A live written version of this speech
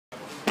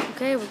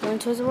Okay, we're going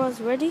to Toys R Us.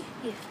 Ready?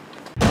 Yeah.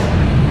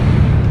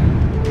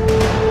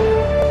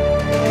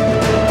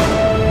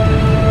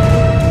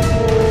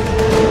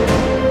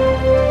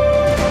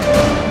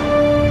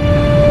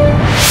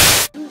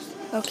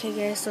 Okay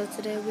guys, so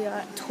today we are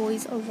at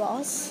Toys R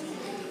Us.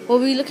 What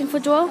were we looking for,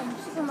 Joel?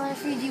 Super Mario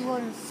 3D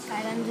World and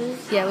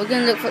Skylanders. Yeah, we're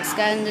going to look for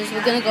Skylanders.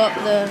 We're going to go up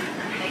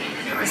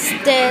the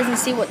stairs and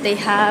see what they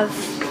have.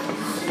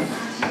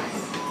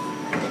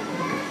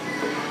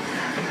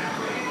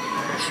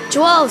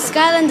 Joel,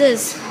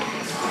 Skylanders!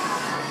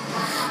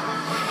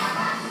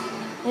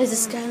 There's the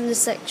Skylanders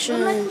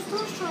section.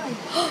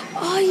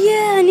 Oh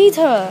yeah, I need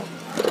her.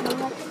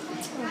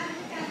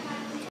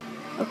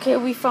 Okay,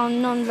 we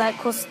found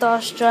Non-Lightcore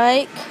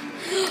Starstrike.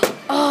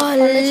 Oh,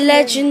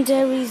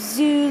 legendary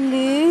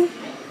Zulu.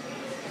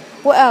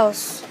 What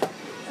else?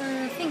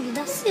 I think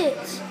that's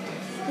it.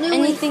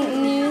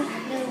 Anything new?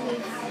 No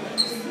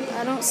way.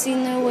 I don't see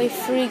No Way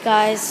Free,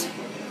 guys.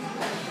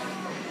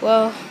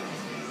 Well,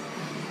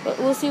 but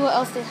we'll see what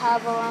else they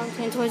have around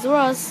here in Toys R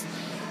Us.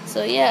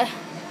 So yeah,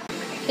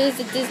 here's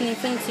the Disney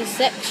Infinity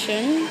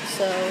section.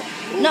 So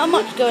not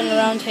much going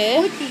around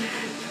here.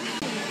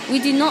 We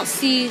do not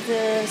see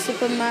the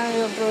Super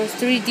Mario Bros.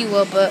 3D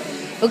World, but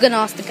we're gonna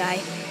ask the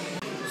guy.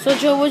 So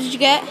Joe, what did you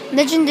get?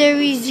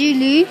 Legendary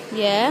Zulu.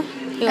 Yeah.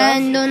 Who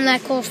And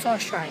Non-Lightcore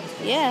Starstrike.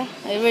 Yeah.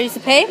 Are you ready to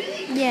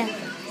pay? Yeah.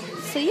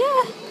 So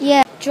yeah.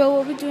 Yeah. Joe,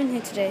 what are we doing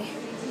here today?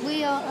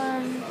 We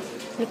are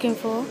Looking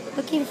for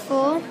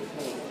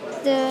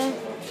the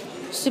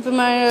Super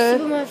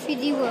Mario.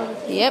 3D World.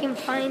 Yep. You can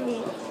find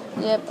it.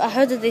 Yep. I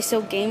heard that they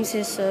sell games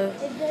here, so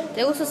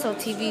they also sell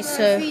TVs.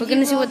 So we're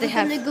gonna see what they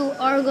have. We're gonna go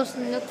Argos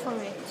and look for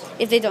it.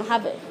 If they don't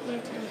have it.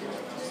 Yeah.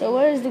 So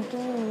where is the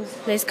games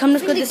place? Come,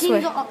 let's go this way.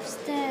 The games are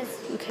upstairs.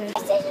 Okay.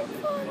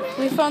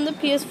 We found the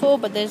PS4,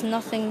 but there's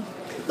nothing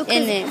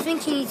in it. I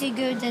think you need to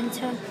go then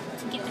to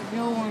get the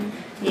real one.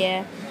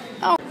 Yeah.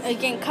 Oh, are you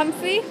getting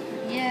comfy?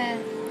 Yeah.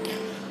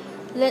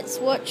 Let's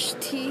watch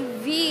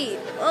TV.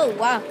 Oh,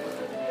 wow.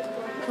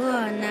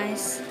 Oh,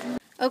 nice.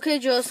 Okay,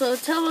 Joe, so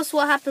tell us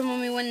what happened when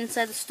we went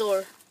inside the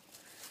store.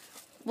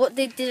 What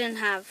they didn't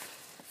have.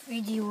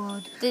 3D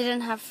World. They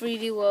didn't have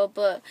 3D World,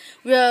 but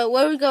where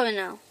are we going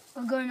now?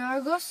 We're going to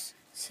Argos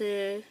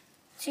To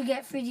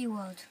get 3D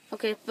World.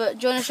 Okay, but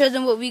do you want to show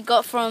them what we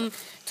got from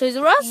Toys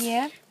R Us?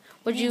 Yeah.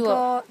 What We you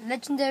got? got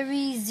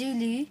Legendary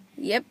Zulu.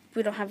 Yep,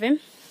 we don't have him.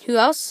 Who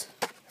else?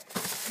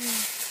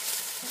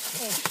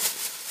 Okay.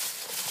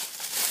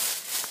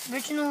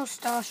 Original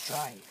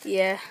Starstrike.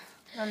 Yeah.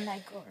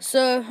 Non-Lightcore.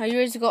 So, are you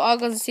ready to go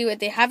Argos and see what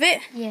they have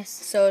it? Yes.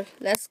 So,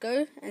 let's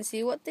go and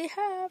see what they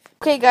have.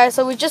 Okay, guys,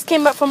 so we just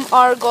came back from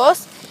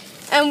Argos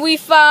and we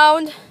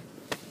found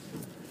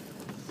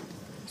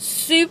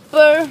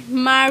Super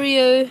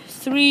Mario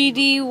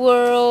 3D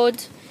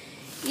World.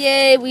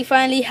 Yay, we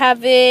finally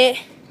have it.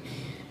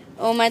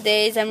 Oh my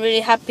days, I'm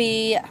really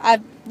happy. I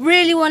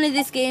really wanted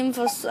this game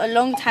for a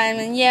long time,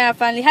 and yeah, I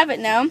finally have it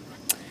now.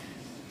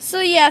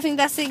 So yeah, I think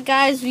that's it,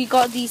 guys. We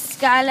got these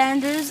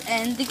Skylanders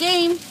and the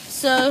game.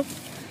 So,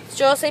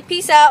 Joel, say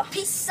peace out.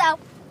 Peace out.